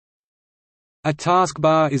A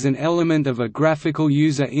taskbar is an element of a graphical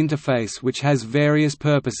user interface which has various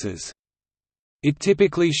purposes. It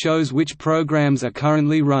typically shows which programs are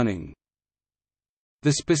currently running.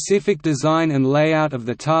 The specific design and layout of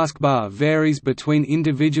the taskbar varies between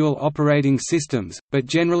individual operating systems, but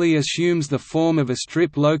generally assumes the form of a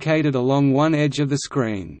strip located along one edge of the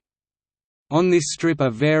screen. On this strip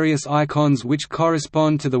are various icons which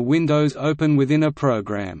correspond to the windows open within a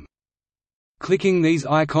program. Clicking these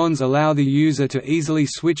icons allow the user to easily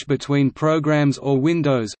switch between programs or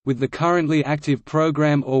windows, with the currently active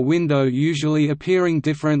program or window usually appearing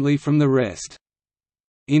differently from the rest.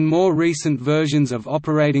 In more recent versions of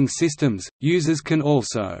operating systems, users can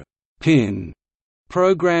also «pin»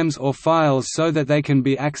 programs or files so that they can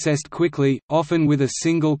be accessed quickly, often with a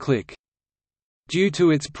single click. Due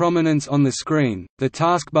to its prominence on the screen, the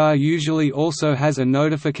taskbar usually also has a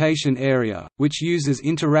notification area, which uses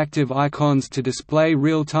interactive icons to display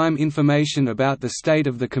real-time information about the state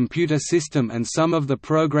of the computer system and some of the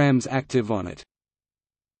programs active on it.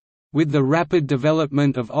 With the rapid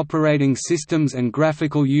development of operating systems and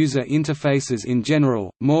graphical user interfaces in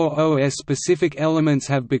general, more OS-specific elements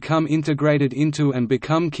have become integrated into and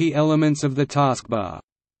become key elements of the taskbar.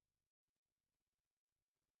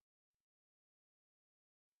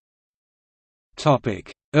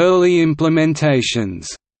 Early implementations.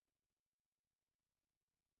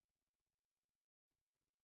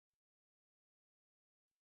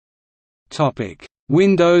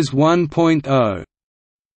 Windows 1.0.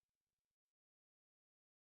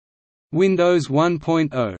 Windows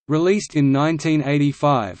 1.0, released in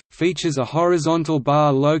 1985, features a horizontal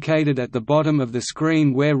bar located at the bottom of the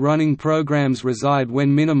screen where running programs reside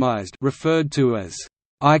when minimized, referred to as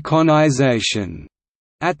iconization.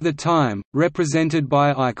 At the time, represented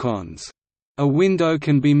by icons. A window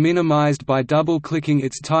can be minimized by double-clicking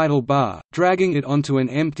its title bar, dragging it onto an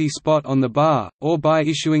empty spot on the bar, or by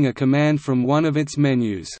issuing a command from one of its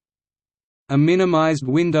menus. A minimized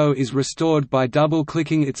window is restored by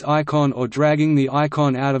double-clicking its icon or dragging the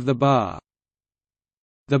icon out of the bar.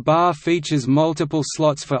 The bar features multiple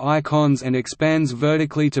slots for icons and expands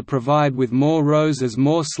vertically to provide with more rows as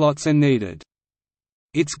more slots are needed.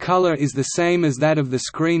 Its color is the same as that of the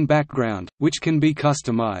screen background, which can be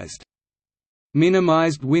customized.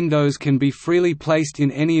 Minimized windows can be freely placed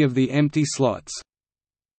in any of the empty slots.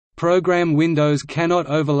 Program windows cannot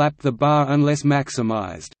overlap the bar unless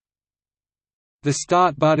maximized. The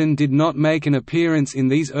Start button did not make an appearance in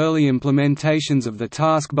these early implementations of the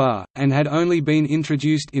taskbar, and had only been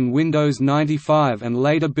introduced in Windows 95 and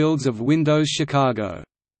later builds of Windows Chicago.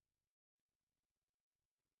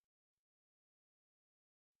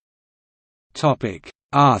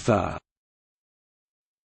 Arthur.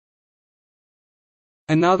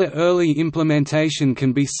 Another early implementation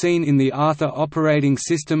can be seen in the Arthur operating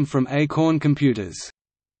system from Acorn Computers.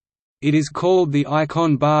 It is called the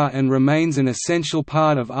icon bar and remains an essential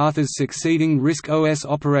part of Arthur's succeeding RISC OS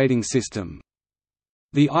operating system.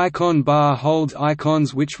 The icon bar holds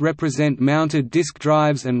icons which represent mounted disk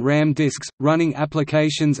drives and RAM disks, running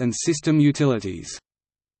applications and system utilities.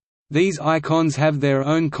 These icons have their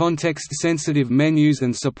own context-sensitive menus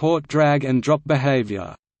and support drag and drop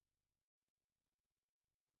behavior.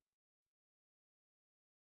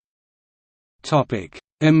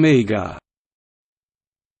 Amiga.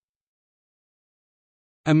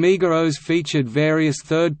 Amiga OS featured various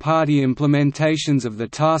third-party implementations of the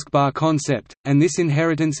taskbar concept, and this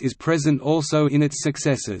inheritance is present also in its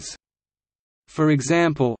successors. For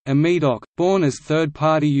example, Amidoc, born as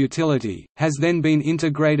third-party utility, has then been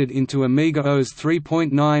integrated into Amiga OS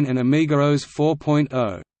 3.9 and Amiga OS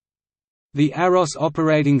 4.0. The AROS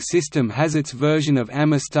operating system has its version of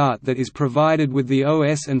AmiStart that is provided with the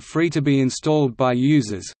OS and free to be installed by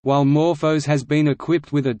users, while Morphos has been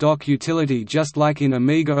equipped with a dock utility just like in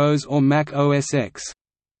Amiga OS or Mac OS X.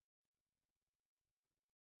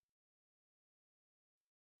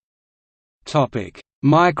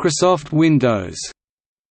 Microsoft Windows.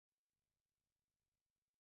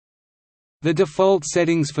 The default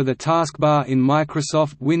settings for the taskbar in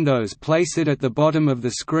Microsoft Windows place it at the bottom of the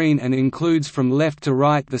screen and includes from left to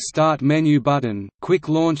right the Start menu button, Quick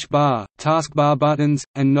Launch bar, taskbar buttons,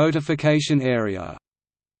 and notification area.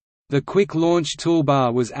 The Quick Launch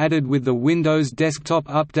toolbar was added with the Windows Desktop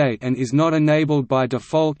update and is not enabled by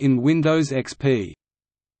default in Windows XP.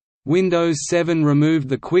 Windows 7 removed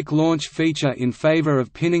the Quick Launch feature in favor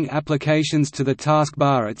of pinning applications to the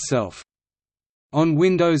taskbar itself. On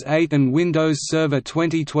Windows 8 and Windows Server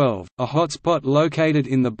 2012, a hotspot located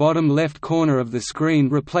in the bottom left corner of the screen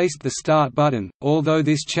replaced the Start button, although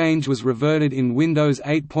this change was reverted in Windows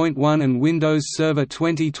 8.1 and Windows Server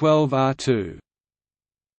 2012 R2.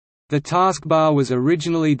 The taskbar was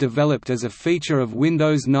originally developed as a feature of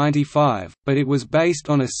Windows 95, but it was based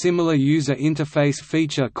on a similar user interface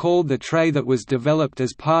feature called the tray that was developed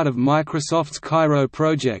as part of Microsoft's Cairo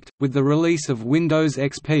project. With the release of Windows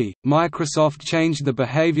XP, Microsoft changed the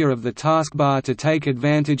behavior of the taskbar to take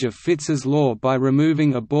advantage of Fitz's law by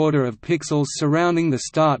removing a border of pixels surrounding the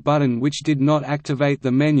Start button which did not activate the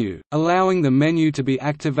menu, allowing the menu to be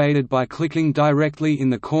activated by clicking directly in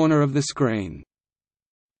the corner of the screen.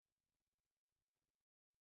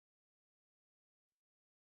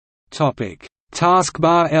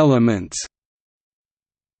 Taskbar elements.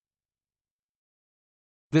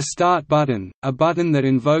 The Start button, a button that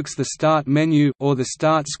invokes the Start menu or the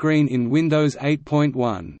Start screen in Windows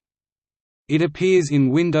 8.1. It appears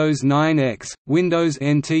in Windows 9X, Windows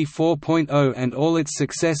NT 4.0 and all its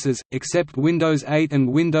successors, except Windows 8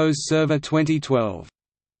 and Windows Server 2012.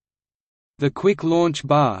 The Quick Launch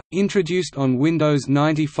Bar, introduced on Windows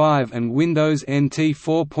 95 and Windows NT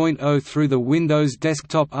 4.0 through the Windows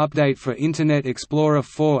Desktop Update for Internet Explorer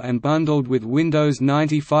 4 and bundled with Windows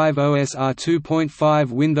 95 OS R2.5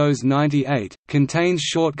 Windows 98, contains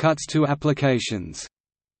shortcuts to applications.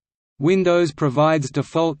 Windows provides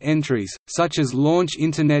default entries, such as Launch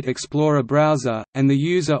Internet Explorer Browser, and the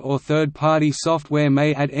user or third-party software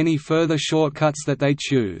may add any further shortcuts that they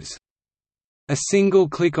choose. A single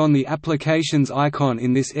click on the application's icon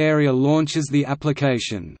in this area launches the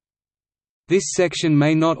application. This section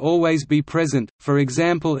may not always be present, for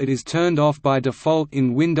example it is turned off by default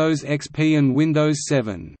in Windows XP and Windows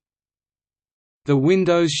 7. The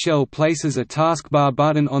Windows shell places a taskbar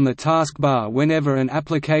button on the taskbar whenever an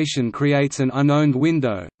application creates an unowned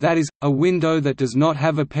window, that is, a window that does not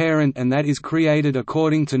have a parent and that is created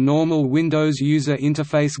according to normal Windows user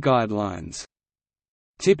interface guidelines.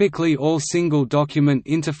 Typically all single document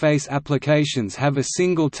interface applications have a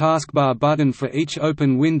single taskbar button for each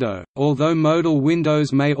open window, although modal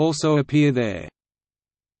windows may also appear there.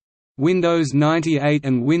 Windows 98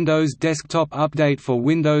 and Windows Desktop Update for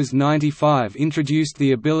Windows 95 introduced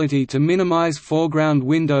the ability to minimize foreground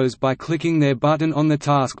windows by clicking their button on the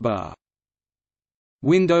taskbar.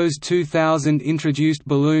 Windows 2000 introduced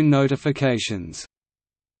balloon notifications.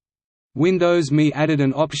 Windows ME added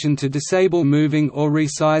an option to disable moving or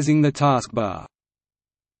resizing the taskbar.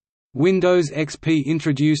 Windows XP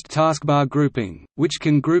introduced taskbar grouping, which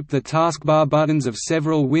can group the taskbar buttons of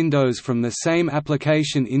several windows from the same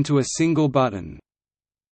application into a single button.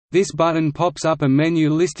 This button pops up a menu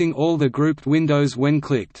listing all the grouped windows when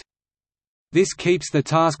clicked. This keeps the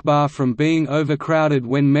taskbar from being overcrowded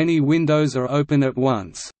when many windows are open at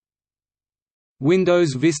once.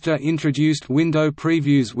 Windows Vista introduced window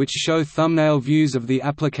previews which show thumbnail views of the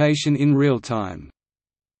application in real time.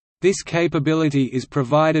 This capability is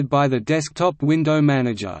provided by the Desktop Window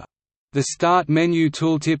Manager. The Start menu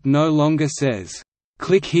tooltip no longer says,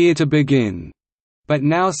 "Click here to begin," but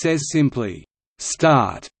now says simply,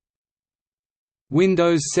 "Start."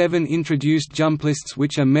 Windows 7 introduced jump lists,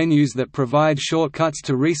 which are menus that provide shortcuts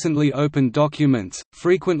to recently opened documents,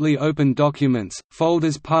 frequently opened documents,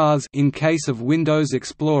 folders paths in case of Windows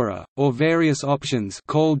Explorer, or various options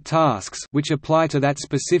called tasks which apply to that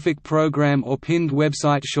specific program or pinned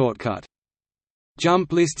website shortcut.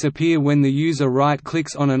 Jump lists appear when the user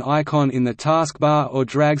right-clicks on an icon in the taskbar or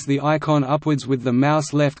drags the icon upwards with the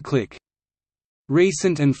mouse left-click.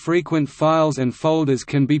 Recent and frequent files and folders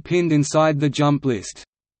can be pinned inside the jump list.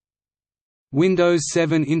 Windows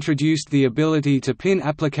 7 introduced the ability to pin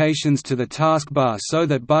applications to the taskbar so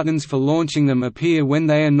that buttons for launching them appear when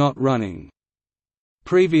they are not running.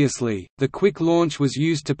 Previously, the quick launch was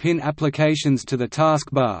used to pin applications to the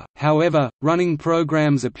taskbar, however, running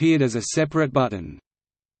programs appeared as a separate button.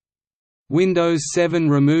 Windows 7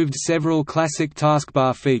 removed several classic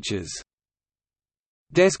taskbar features.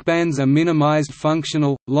 Deskbans are minimized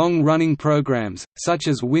functional, long-running programs, such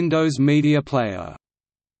as Windows Media Player.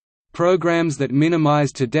 Programs that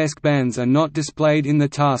minimize to deskbans are not displayed in the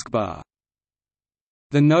taskbar.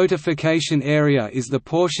 The notification area is the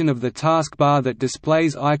portion of the taskbar that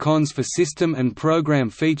displays icons for system and program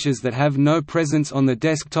features that have no presence on the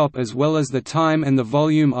desktop, as well as the time and the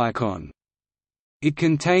volume icon. It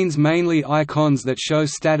contains mainly icons that show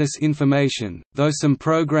status information, though some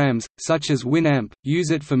programs, such as Winamp,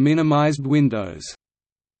 use it for minimized windows.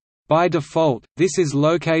 By default, this is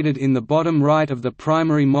located in the bottom right of the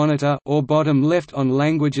primary monitor or bottom left on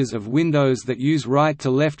languages of Windows that use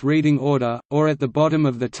right-to-left reading order, or at the bottom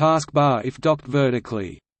of the taskbar if docked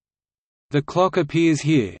vertically. The clock appears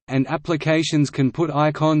here, and applications can put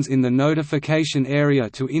icons in the notification area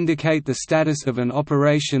to indicate the status of an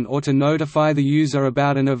operation or to notify the user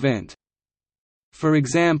about an event. For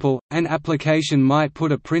example, an application might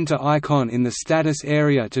put a printer icon in the status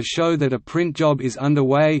area to show that a print job is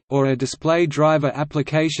underway, or a display driver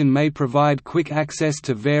application may provide quick access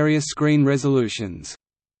to various screen resolutions.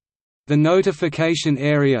 The notification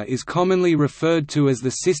area is commonly referred to as the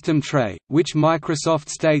system tray, which Microsoft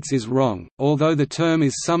states is wrong, although the term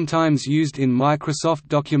is sometimes used in Microsoft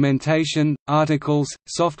documentation, articles,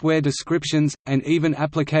 software descriptions, and even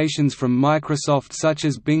applications from Microsoft such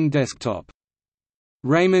as Bing Desktop.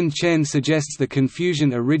 Raymond Chen suggests the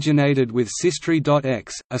confusion originated with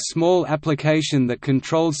Systry.x, a small application that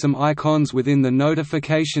controlled some icons within the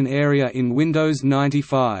notification area in Windows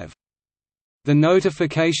 95. The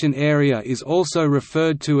notification area is also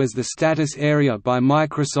referred to as the status area by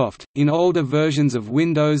Microsoft. In older versions of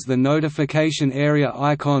Windows, the notification area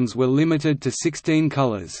icons were limited to 16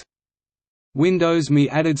 colors. Windows ME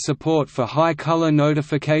added support for high-color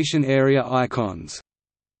notification area icons.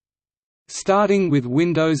 Starting with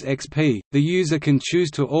Windows XP, the user can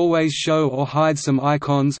choose to always show or hide some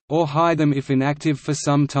icons, or hide them if inactive for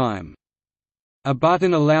some time. A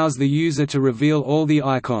button allows the user to reveal all the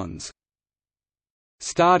icons.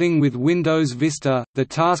 Starting with Windows Vista, the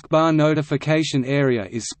taskbar notification area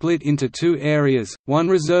is split into two areas, one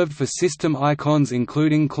reserved for system icons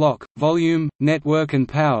including clock, volume, network and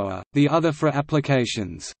power, the other for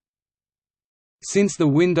applications. Since the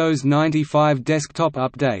Windows 95 desktop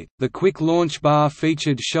update, the quick launch bar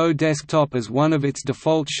featured Show Desktop as one of its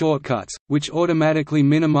default shortcuts, which automatically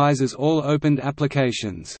minimizes all opened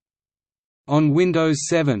applications. On Windows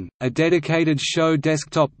 7, a dedicated Show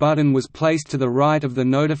Desktop button was placed to the right of the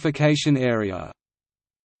notification area.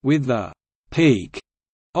 With the Peek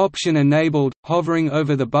option enabled, hovering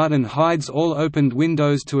over the button hides all opened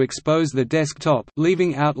windows to expose the desktop,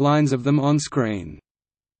 leaving outlines of them on screen.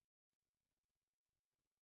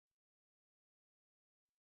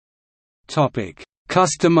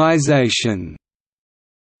 Customization.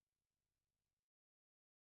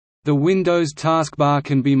 The Windows taskbar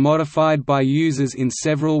can be modified by users in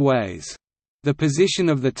several ways. The position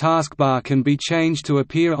of the taskbar can be changed to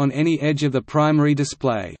appear on any edge of the primary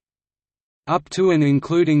display. Up to and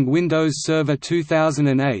including Windows Server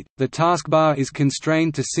 2008, the taskbar is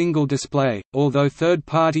constrained to single display, although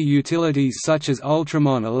third-party utilities such as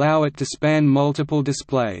Ultramon allow it to span multiple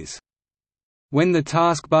displays. When the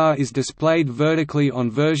taskbar is displayed vertically on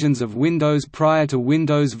versions of Windows prior to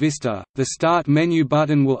Windows Vista, the Start menu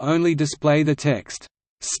button will only display the text,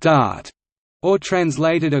 "Start", or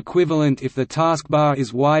translated equivalent if the taskbar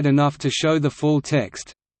is wide enough to show the full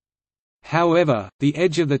text. However, the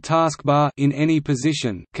edge of the taskbar in any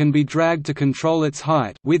position can be dragged to control its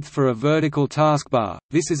height width for a vertical taskbar.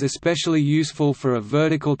 This is especially useful for a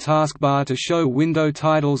vertical taskbar to show window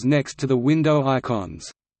titles next to the window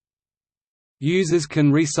icons. Users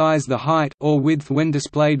can resize the height or width when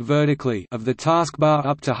displayed vertically of the taskbar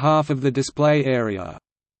up to half of the display area.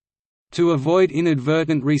 To avoid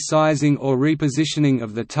inadvertent resizing or repositioning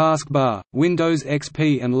of the taskbar, Windows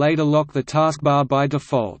XP and later lock the taskbar by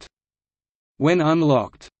default. When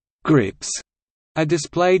unlocked, grips are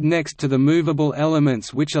displayed next to the movable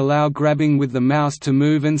elements which allow grabbing with the mouse to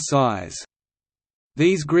move and size.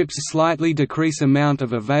 These grips slightly decrease amount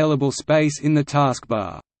of available space in the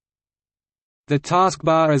taskbar. The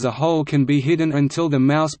taskbar as a whole can be hidden until the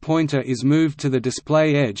mouse pointer is moved to the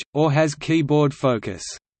display edge, or has keyboard focus.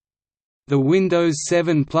 The Windows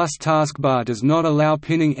 7 Plus taskbar does not allow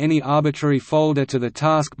pinning any arbitrary folder to the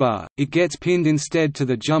taskbar, it gets pinned instead to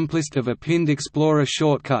the jump list of a Pinned Explorer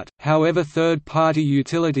shortcut. However, third-party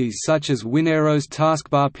utilities such as WinArrow's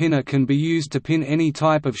taskbar pinner can be used to pin any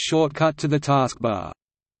type of shortcut to the taskbar.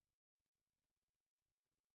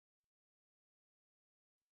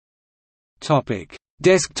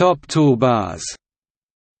 Desktop toolbars.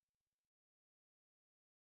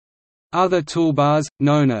 Other toolbars,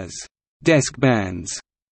 known as deskbands,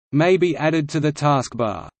 may be added to the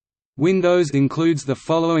taskbar. Windows includes the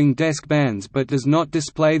following deskbands but does not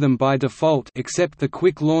display them by default except the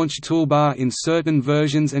Quick Launch toolbar in certain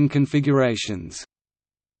versions and configurations.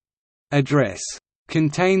 Address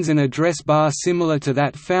contains an address bar similar to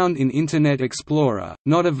that found in Internet Explorer,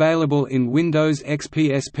 not available in Windows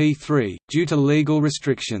XP SP3, due to legal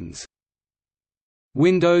restrictions.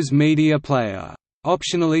 Windows Media Player.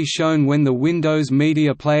 Optionally shown when the Windows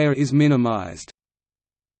Media Player is minimized.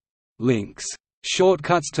 Links.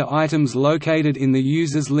 Shortcuts to items located in the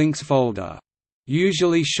user's links folder.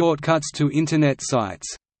 Usually shortcuts to Internet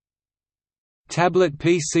sites. Tablet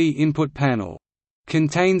PC Input Panel.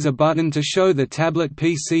 Contains a button to show the tablet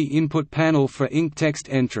PC input panel for ink text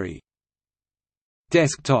entry.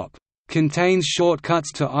 Desktop. Contains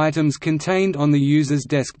shortcuts to items contained on the user's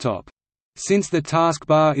desktop. Since the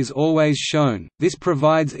taskbar is always shown, this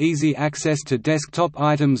provides easy access to desktop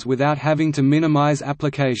items without having to minimize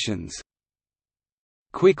applications.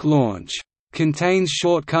 Quick Launch contains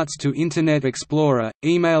shortcuts to Internet Explorer,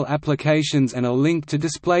 email applications and a link to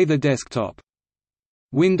display the desktop.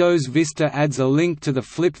 Windows Vista adds a link to the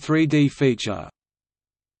Flip 3D feature.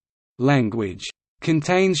 Language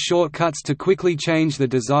contains shortcuts to quickly change the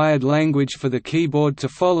desired language for the keyboard to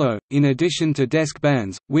follow. In addition to desk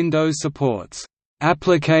bands, Windows supports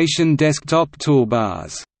application desktop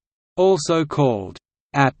toolbars, also called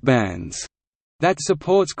app bands, that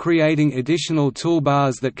supports creating additional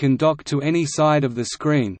toolbars that can dock to any side of the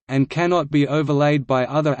screen, and cannot be overlaid by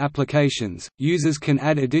other applications. Users can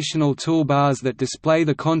add additional toolbars that display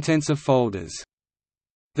the contents of folders.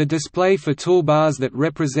 The display for toolbars that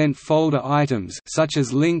represent folder items such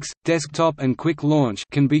as links, desktop and quick launch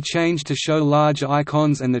can be changed to show large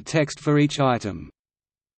icons and the text for each item.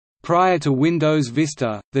 Prior to Windows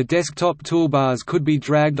Vista, the desktop toolbars could be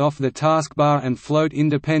dragged off the taskbar and float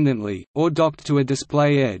independently, or docked to a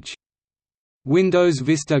display edge. Windows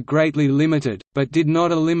Vista greatly limited, but did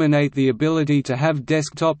not eliminate the ability to have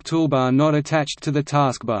desktop toolbar not attached to the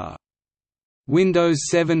taskbar. Windows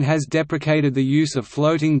 7 has deprecated the use of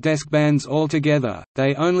floating desk bands altogether,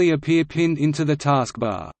 they only appear pinned into the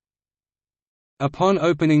taskbar. Upon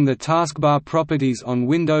opening the taskbar properties on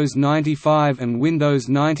Windows 95 and Windows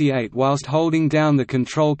 98 whilst holding down the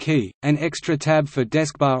Control key, an extra tab for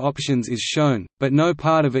deskbar options is shown, but no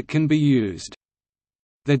part of it can be used.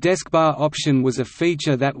 The deskbar option was a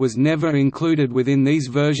feature that was never included within these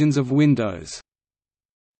versions of Windows.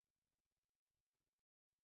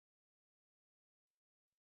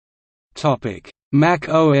 Mac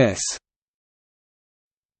OS.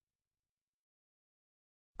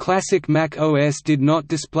 Classic Mac OS did not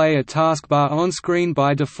display a taskbar on-screen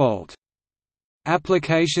by default.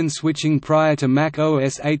 Application switching prior to Mac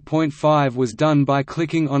OS 8.5 was done by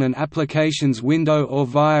clicking on an applications window or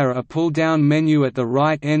via a pull-down menu at the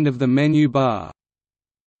right end of the menu bar.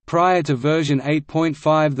 Prior to version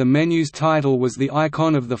 8.5, the menu's title was the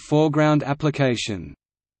icon of the foreground application.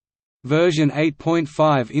 Version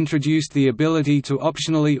 8.5 introduced the ability to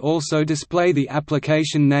optionally also display the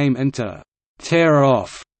application name and to tear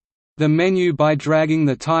off the menu by dragging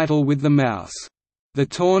the title with the mouse. The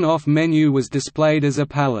torn-off menu was displayed as a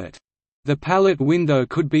palette. The palette window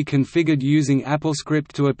could be configured using AppleScript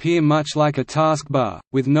to appear much like a taskbar,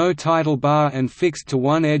 with no title bar and fixed to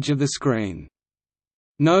one edge of the screen.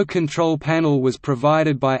 No control panel was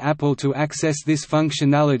provided by Apple to access this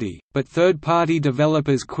functionality, but third-party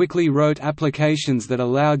developers quickly wrote applications that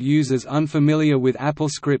allowed users unfamiliar with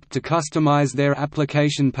AppleScript to customize their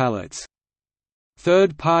application palettes.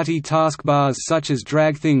 Third-party taskbars such as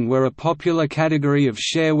DragThing were a popular category of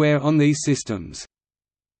shareware on these systems.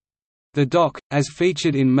 The dock, as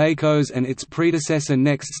featured in MacOS and its predecessor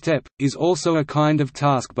Next Step, is also a kind of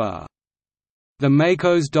taskbar. The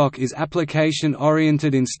MacOS dock is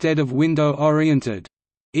application-oriented instead of window-oriented.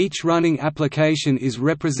 Each running application is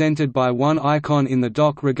represented by one icon in the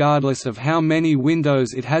dock regardless of how many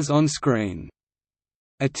windows it has on screen.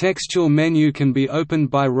 A textual menu can be opened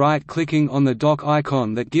by right-clicking on the dock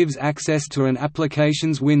icon that gives access to an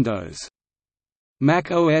application's windows.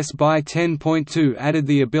 Mac OS by 10.2 added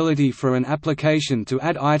the ability for an application to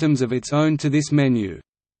add items of its own to this menu.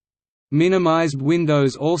 Minimized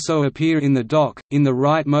windows also appear in the dock, in the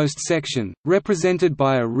rightmost section, represented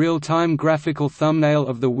by a real-time graphical thumbnail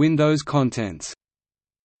of the Windows contents.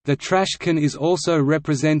 The trash can is also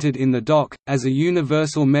represented in the dock, as a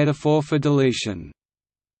universal metaphor for deletion.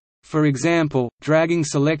 For example, dragging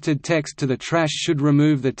selected text to the trash should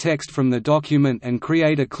remove the text from the document and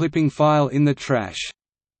create a clipping file in the trash.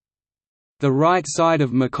 The right side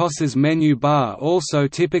of macOS's menu bar also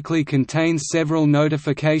typically contains several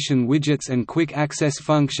notification widgets and quick access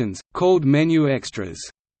functions, called menu extras.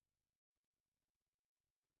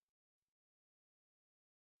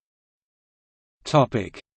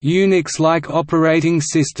 Unix-like operating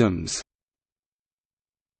systems.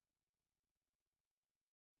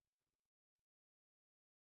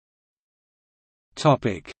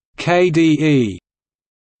 KDE.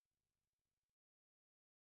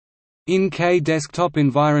 In K Desktop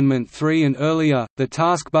Environment 3 and earlier, the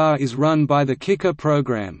taskbar is run by the Kicker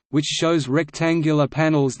program, which shows rectangular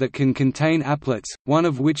panels that can contain applets, one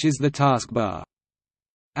of which is the taskbar.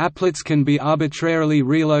 Applets can be arbitrarily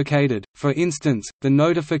relocated, for instance, the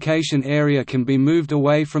notification area can be moved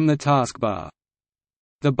away from the taskbar.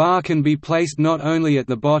 The bar can be placed not only at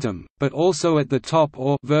the bottom, but also at the top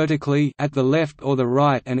or vertically at the left or the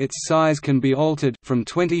right, and its size can be altered from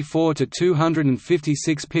 24 to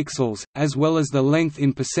 256 pixels, as well as the length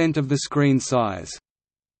in % of the screen size.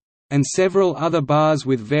 And several other bars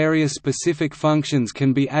with various specific functions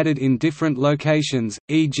can be added in different locations,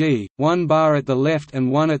 e.g., one bar at the left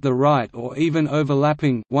and one at the right, or even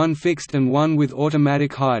overlapping, one fixed and one with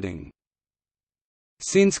automatic hiding.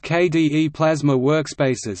 Since KDE Plasma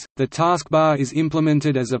workspaces, the taskbar is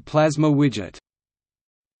implemented as a Plasma widget.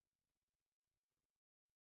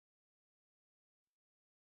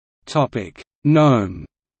 GNOME.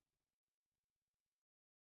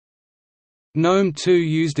 GNOME 2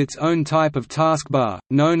 used its own type of taskbar,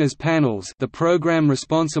 known as panels. The program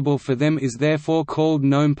responsible for them is therefore called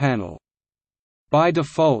GNOME Panel. By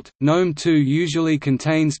default, GNOME 2 usually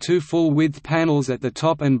contains two full-width panels at the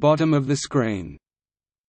top and bottom of the screen.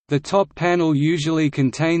 The top panel usually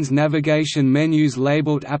contains navigation menus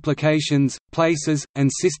labeled Applications, Places,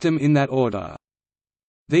 and System in that order.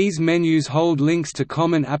 These menus hold links to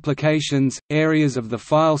common applications, areas of the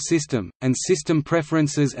file system, and system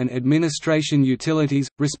preferences and administration utilities,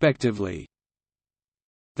 respectively.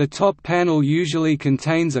 The top panel usually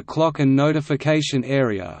contains a clock and notification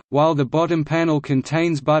area, while the bottom panel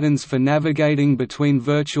contains buttons for navigating between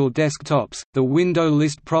virtual desktops, the window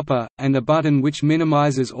list proper, and a button which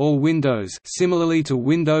minimizes all windows, similarly to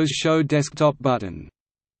Windows Show Desktop button.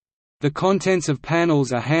 The contents of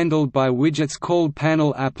panels are handled by widgets called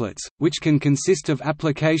panel applets, which can consist of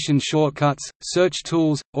application shortcuts, search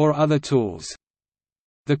tools, or other tools.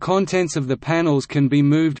 The contents of the panels can be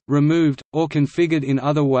moved, removed, or configured in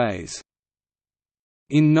other ways.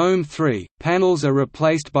 In GNOME 3, panels are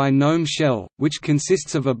replaced by GNOME Shell, which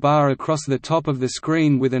consists of a bar across the top of the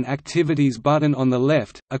screen with an Activities button on the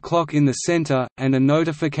left, a clock in the center, and a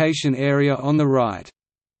notification area on the right.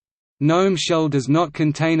 GNOME Shell does not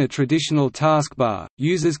contain a traditional taskbar.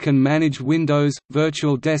 Users can manage Windows,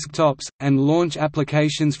 virtual desktops, and launch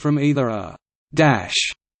applications from either a dash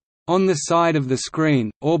on the side of the screen,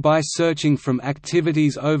 or by searching from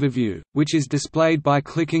Activities Overview, which is displayed by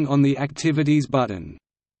clicking on the Activities button.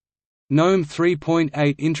 GNOME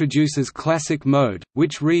 3.8 introduces Classic Mode,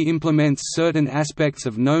 which re-implements certain aspects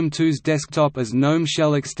of GNOME 2's desktop as GNOME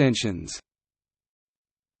Shell extensions.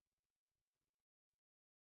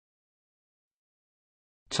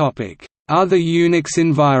 Other Unix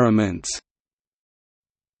environments.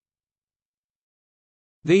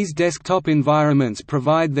 These desktop environments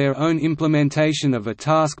provide their own implementation of a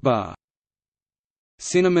taskbar.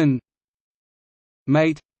 Cinnamon,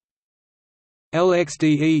 Mate,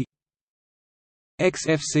 LXDE,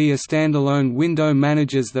 XFC. Standalone window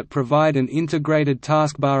managers that provide an integrated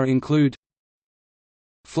taskbar include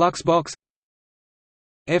Fluxbox,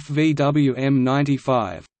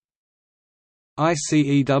 FVWM95,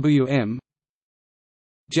 ICEWM,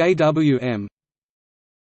 JWM,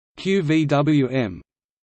 QVWM,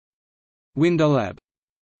 Windowlab.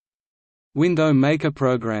 Window Maker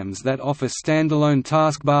programs that offer standalone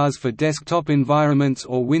taskbars for desktop environments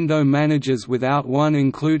or window managers without one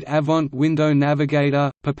include Avant Window Navigator,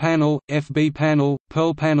 PaPanel, FBPanel,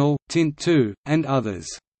 PearlPanel, Tint2, and others.